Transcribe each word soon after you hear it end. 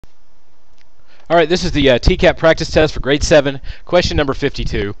All right, this is the TCAP practice test for grade 7, question number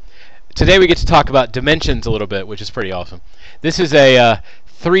 52. Today we get to talk about dimensions a little bit, which is pretty awesome. This is a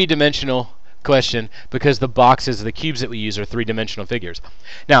three-dimensional question because the boxes, the cubes that we use are three-dimensional figures.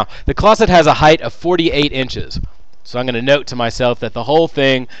 Now, the closet has a height of 48 inches. So I'm going to note to myself that the whole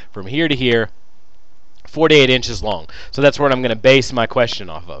thing from here to here 48 inches long. So that's what I'm going to base my question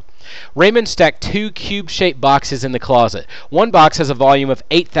off of. Raymond stacked two cube-shaped boxes in the closet. One box has a volume of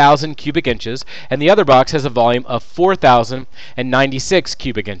 8,000 cubic inches, and the other box has a volume of 4,096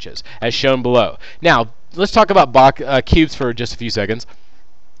 cubic inches, as shown below. Now, let's talk about cubes for just a few seconds.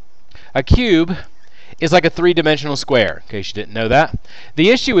 A cube is like a three-dimensional square, in case you didn't know that. The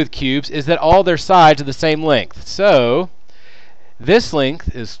issue with cubes is that all their sides are the same length. So this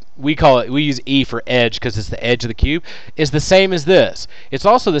length is, we use E for edge because it's the edge of the cube, is the same as this. It's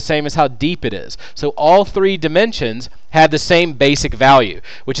also the same as how deep it is. So all three dimensions have the same basic value,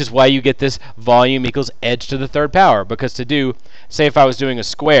 which is why you get this volume equals edge to the third power. Because to do, say if I was doing a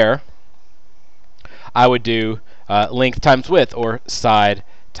square, I would do length times width, or side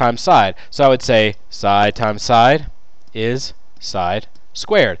times side. So I would say side times side is side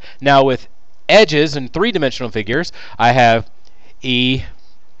squared. Now with edges and three-dimensional figures, I have E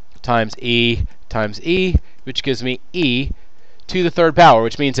times E times E, which gives me E to the third power,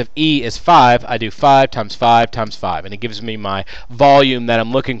 which means if E is 5, I do 5 times 5 times 5, and it gives me my volume that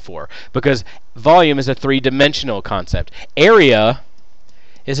I'm looking for, because volume is a three-dimensional concept. Area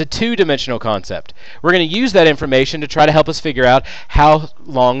is a two-dimensional concept. We're going to use that information to try to help us figure out how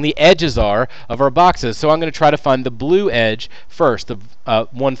long the edges are of our boxes. So I'm going to try to find the blue edge first, the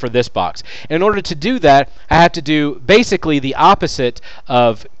one for this box. And in order to do that, I have to do basically the opposite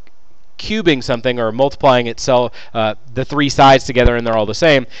of cubing something or multiplying itself, the three sides together and they're all the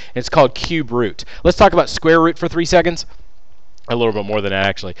same. It's called cube root. Let's talk about square root for 3 seconds. A little bit more than that,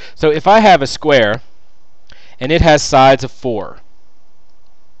 actually. So if I have a square and it has sides of 4,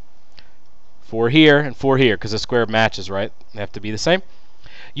 4 here and 4 here, because the square matches, right? They have to be the same.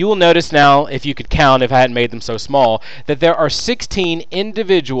 You will notice now, if you could count, if I hadn't made them so small, that there are 16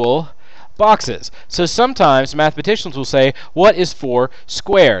 individual boxes. So sometimes mathematicians will say, what is 4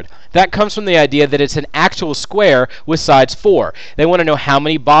 squared? That comes from the idea that it's an actual square with sides 4. They want to know how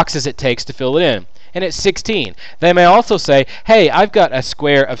many boxes it takes to fill it in. And it's 16. They may also say, hey, I've got a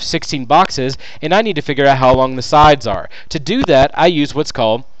square of 16 boxes, and I need to figure out how long the sides are. To do that, I use what's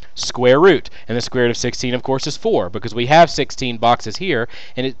called square root, and the square root of 16 of course is 4, because we have 16 boxes here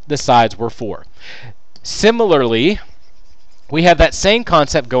and the sides were 4. Similarly, we have that same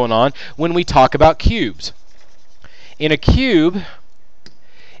concept going on when we talk about cubes. In a cube,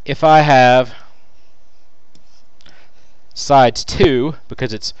 if I have sides 2,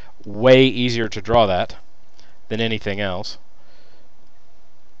 because it's way easier to draw that than anything else,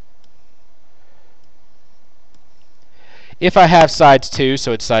 if I have sides 2,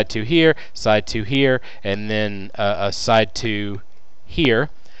 so it's side 2 here, and then a side 2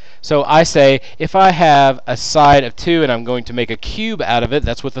 here. So I say, if I have a side of 2 and I'm going to make a cube out of it,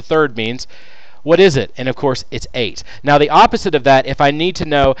 that's what the third means, what is it? And of course, it's 8. Now the opposite of that, if I need to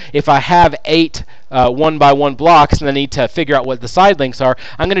know if I have 8 1-by-1 blocks and I need to figure out what the side lengths are,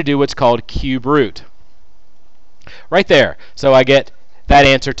 I'm going to do what's called cube root. Right there. So I get that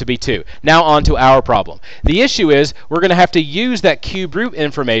answer to be 2. Now on to our problem. The issue is we're going to have to use that cube root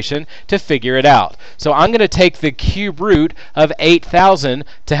information to figure it out. So I'm going to take the cube root of 8,000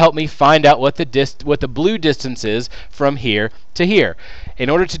 to help me find out what the blue distance is from here to here. In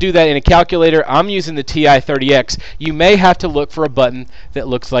order to do that in a calculator, I'm using the TI-30X. You may have to look for a button that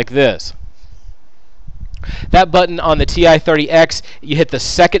looks like this. That button on the TI-30X, you hit the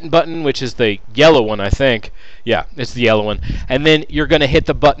second button, which is the yellow one, I think. Yeah, it's the yellow one. And then you're going to hit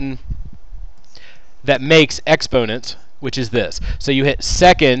the button that makes exponents, which is this. So you hit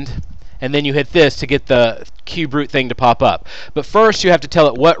second, and then you hit this to get the cube root thing to pop up. But first, you have to tell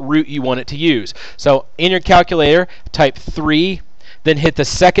it what root you want it to use. So in your calculator, type 3, then hit the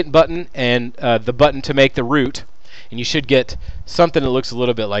second button and the button to make the root. And you should get something that looks a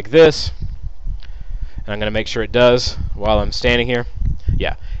little bit like this. And I'm going to make sure it does while I'm standing here.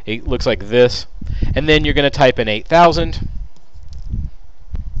 Yeah, it looks like this. And then you're going to type in 8,000.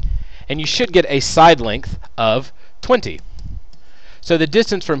 And you should get a side length of 20. So the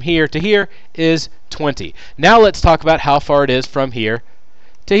distance from here to here is 20. Now let's talk about how far it is from here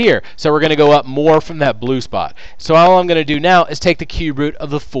to here. So we're going to go up more from that blue spot. So all I'm going to do now is take the cube root of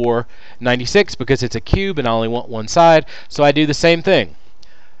the 496 because it's a cube and I only want one side. So I do the same thing.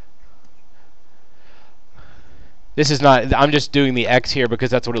 This is not, I'm just doing the X here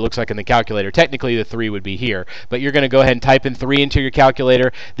because that's what it looks like in the calculator. Technically the 3 would be here, but you're going to go ahead and type in 3 into your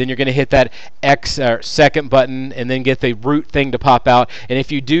calculator, then you're going to hit that X second button and then get the root thing to pop out. And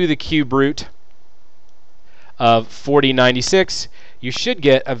if you do the cube root of 4096, you should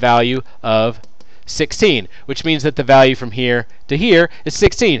get a value of 16, which means that the value from here to here is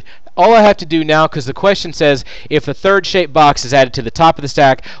 16. All I have to do now, because the question says if the third shaped box is added to the top of the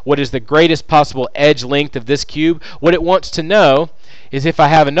stack, what is the greatest possible edge length of this cube? What it wants to know is if I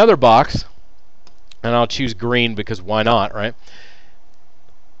have another box, and I'll choose green because why not, right?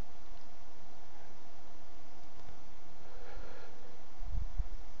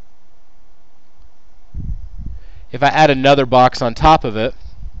 If I add another box on top of it,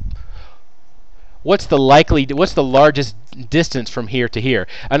 what's the largest distance from here to here?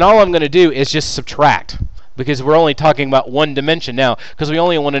 And all I'm going to do is just subtract, because we're only talking about one dimension now, because we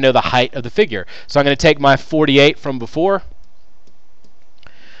only want to know the height of the figure. So I'm going to take my 48 from before,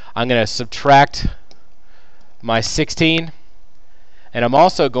 I'm going to subtract my 16, and I'm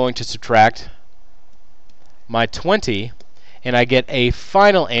also going to subtract my 20, and I get a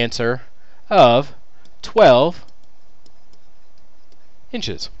final answer of 12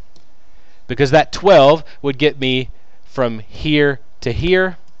 inches. Because that 12 would get me from here to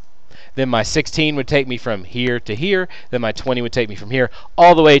here, then my 16 would take me from here to here, then my 20 would take me from here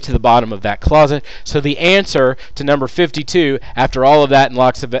all the way to the bottom of that closet. So the answer to number 52, after all of that and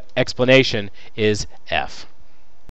lots of explanation, is F.